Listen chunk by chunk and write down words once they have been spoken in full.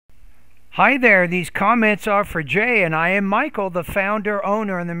Hi there, these comments are for Jay, and I am Michael, the founder,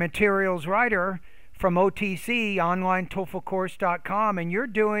 owner, and the materials writer from OTC, OnlineTOEFLCourse.com, and you're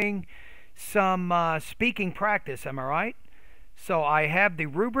doing some speaking practice, am I right? So I have the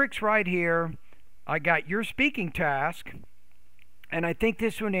rubrics right here. I got your speaking task, and I think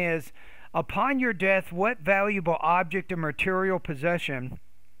this one is, upon your death, what valuable object or material possession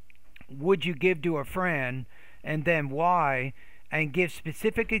would you give to a friend, and then why? And give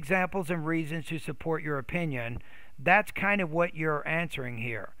specific examples and reasons to support your opinion. That's kind of what you're answering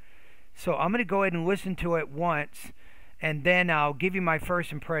here. So I'm going to go ahead and listen to it once, and then I'll give you my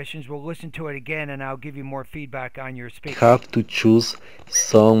first impressions. We'll listen to it again, and I'll give you more feedback on your speaking. Have to choose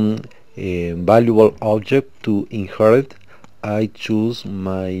some valuable object to inherit. I choose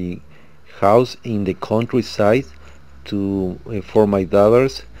my house in the countryside for my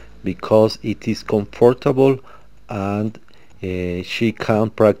daughters because it is comfortable and she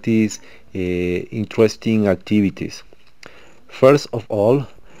can practice interesting activities. First of all,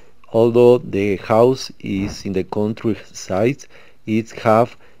 although the house is in the countryside, it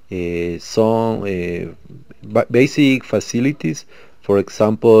have some basic facilities, for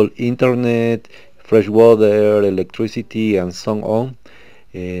example, internet, fresh water, electricity, and so on.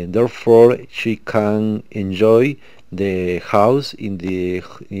 Therefore, she can enjoy the house in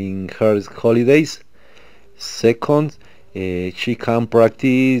her holidays. Second, she can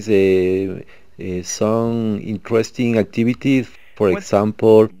practice some interesting activities. For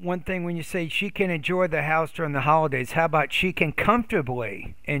example, One thing when you say she can enjoy the house during the holidays, how about she can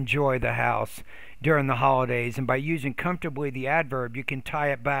comfortably enjoy the house during the holidays? And by using comfortably, the adverb, you can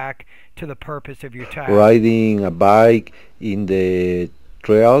tie it back to the purpose of your task. riding a bike in the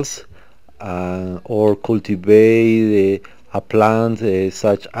trails or cultivate a plant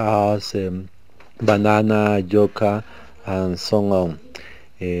such as banana, yucca, and so on.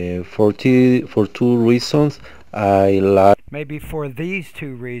 For two reasons, I Maybe for these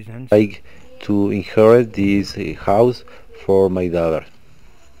two reasons. like to inherit this house for my daughter.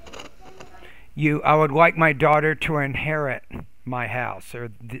 I would like my daughter to inherit my house, or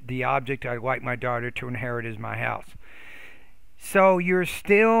the object I'd like my daughter to inherit is my house. So you're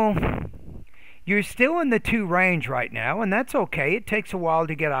still in the 2 range right now, and that's okay. It takes a while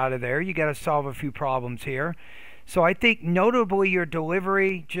to get out of there. You got to solve a few problems here. So I think notably your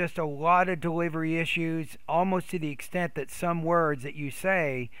delivery, just a lot of delivery issues, almost to the extent that some words that you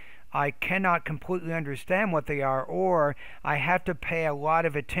say, I cannot completely understand what they are, or I have to pay a lot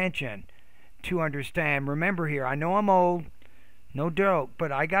of attention to understand. Remember here, I know I'm old, no joke,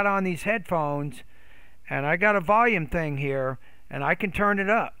 but I got on these headphones, and I got a volume thing here, and I can turn it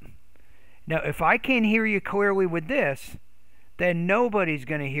up. Now, if I can't hear you clearly with this, then nobody's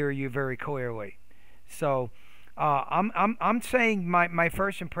going to hear you very clearly. So I'm saying my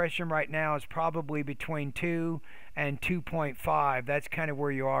first impression right now is probably between 2 and 2.5. That's kind of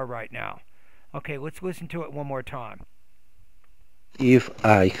where you are right now. Okay, let's listen to it one more time. If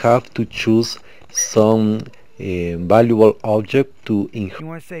I have to choose some valuable object to You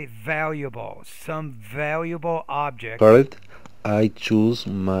want to say valuable, some valuable object. inherit, I choose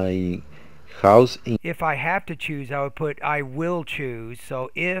my house in. If I have to choose, I would put I will choose.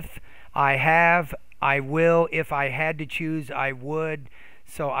 So if I have, I will. If I had to choose, I would.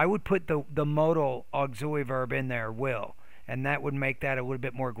 So I would put the modal auxiliary verb in there, will, and that would make that a little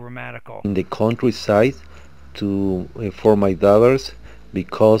bit more grammatical. In the countryside for my daughters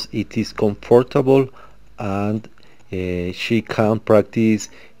because it is comfortable and she can practice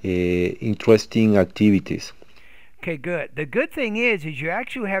interesting activities. Okay, good. The good thing is you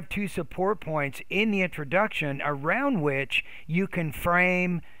actually have 2 support points in the introduction around which you can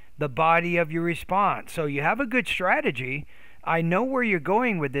frame the body of your response. So you have a good strategy. I know where you're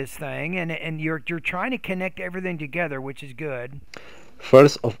going with this thing, and you're trying to connect everything together, which is good.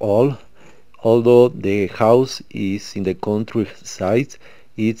 First of all, although the house is in the countryside,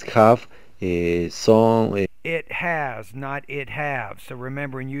 it have some It has, not it have. So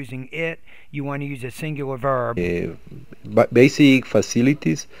remember, in using it, you want to use a singular verb. basic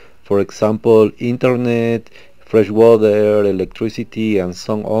facilities, for example, internet, fresh water, electricity, and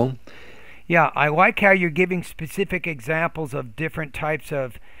so on. Yeah, I like how you're giving specific examples of different types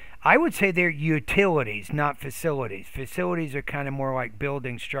of, I would say they're utilities, not facilities. Facilities are kind of more like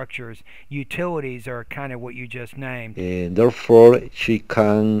building structures. Utilities are kind of what you just named. Therefore, she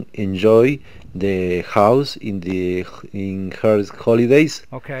can enjoy the house in her holidays.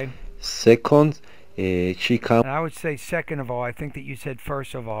 Okay. Second, she can And I would say second of all. I think that you said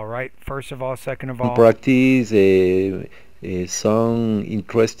first of all, right? First of all, second of all. practice some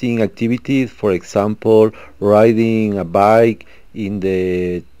interesting activities, for example, riding a bike in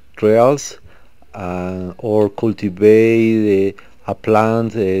the trials or cultivate a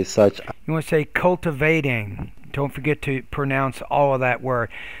plant such. You want to say cultivating. Don't forget to pronounce all of that word.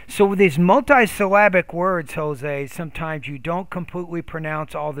 So with these multisyllabic words, Jose, sometimes you don't completely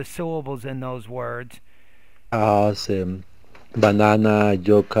pronounce all the syllables in those words. As banana,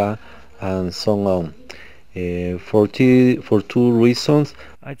 yucca, and so on. For two reasons,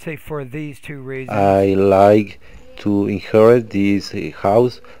 I'd say for these two reasons. I like to inherit this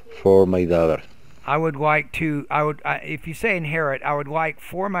house for my daughter. I would like to, if you say inherit, I would like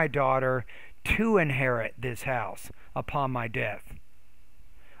for my daughter to inherit this house upon my death.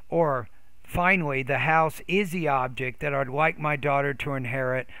 Or finally, the house is the object that I'd like my daughter to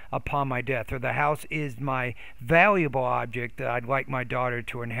inherit upon my death, or the house is my valuable object that I'd like my daughter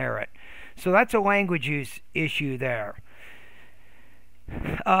to inherit. So that's a language use issue there.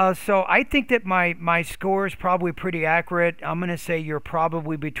 So I think that my score is probably pretty accurate. I'm going to say you're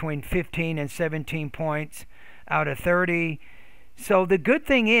probably between 15 and 17 points out of 30. So the good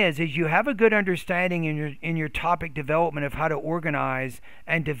thing is you have a good understanding in your topic development of how to organize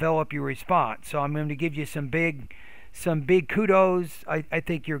and develop your response. So I'm going to give you some big kudos. I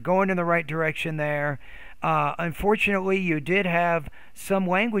think you're going in the right direction there. Unfortunately, you did have some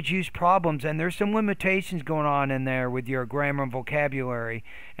language use problems, and there's some limitations going on in there with your grammar and vocabulary.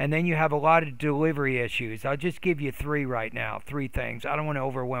 And then you have a lot of delivery issues. I'll just give you three right now, three things. I don't want to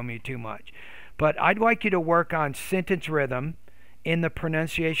overwhelm you too much. But I'd like you to work on sentence rhythm in the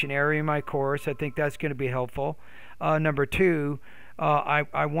pronunciation area in my course. I think that's going to be helpful. Number two,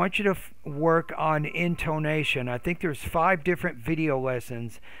 I want you to work on intonation. I think there's 5 different video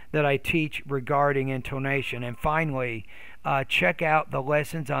lessons that I teach regarding intonation. And finally, check out the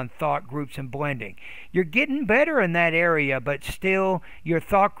lessons on thought groups and blending. You're getting better in that area, but still your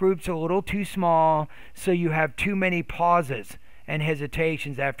thought group's a little too small, so you have too many pauses and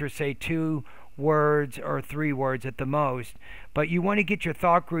hesitations after, say, 2 words or 3 words at the most. But you want to get your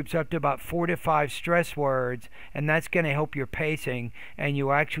thought groups up to about 4 to 5 stress words, and that's going to help your pacing, and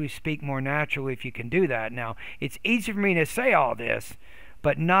you actually speak more naturally if you can do that. Now, it's easy for me to say all this,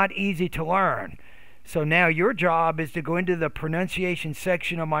 but not easy to learn. So now your job is to go into the pronunciation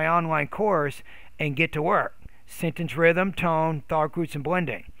section of my online course and get to work. Sentence rhythm, tone, thought groups, and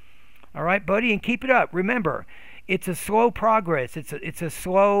blending. All right, buddy, and keep it up. Remember, it's a slow progress. It's a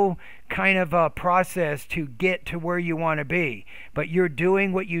slow kind of process to get to where you want to be. But you're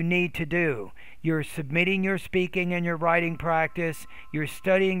doing what you need to do. You're submitting your speaking and your writing practice. You're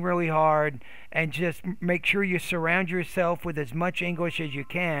studying really hard. And just make sure you surround yourself with as much English as you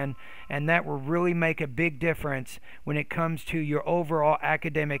can. And that will really make a big difference when it comes to your overall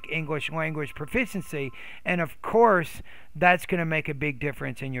academic English language proficiency. And of course, that's going to make a big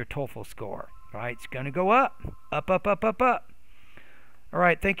difference in your TOEFL score. Right, it's going to go up. Up, up, up, up, up. All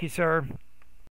right, thank you, sir.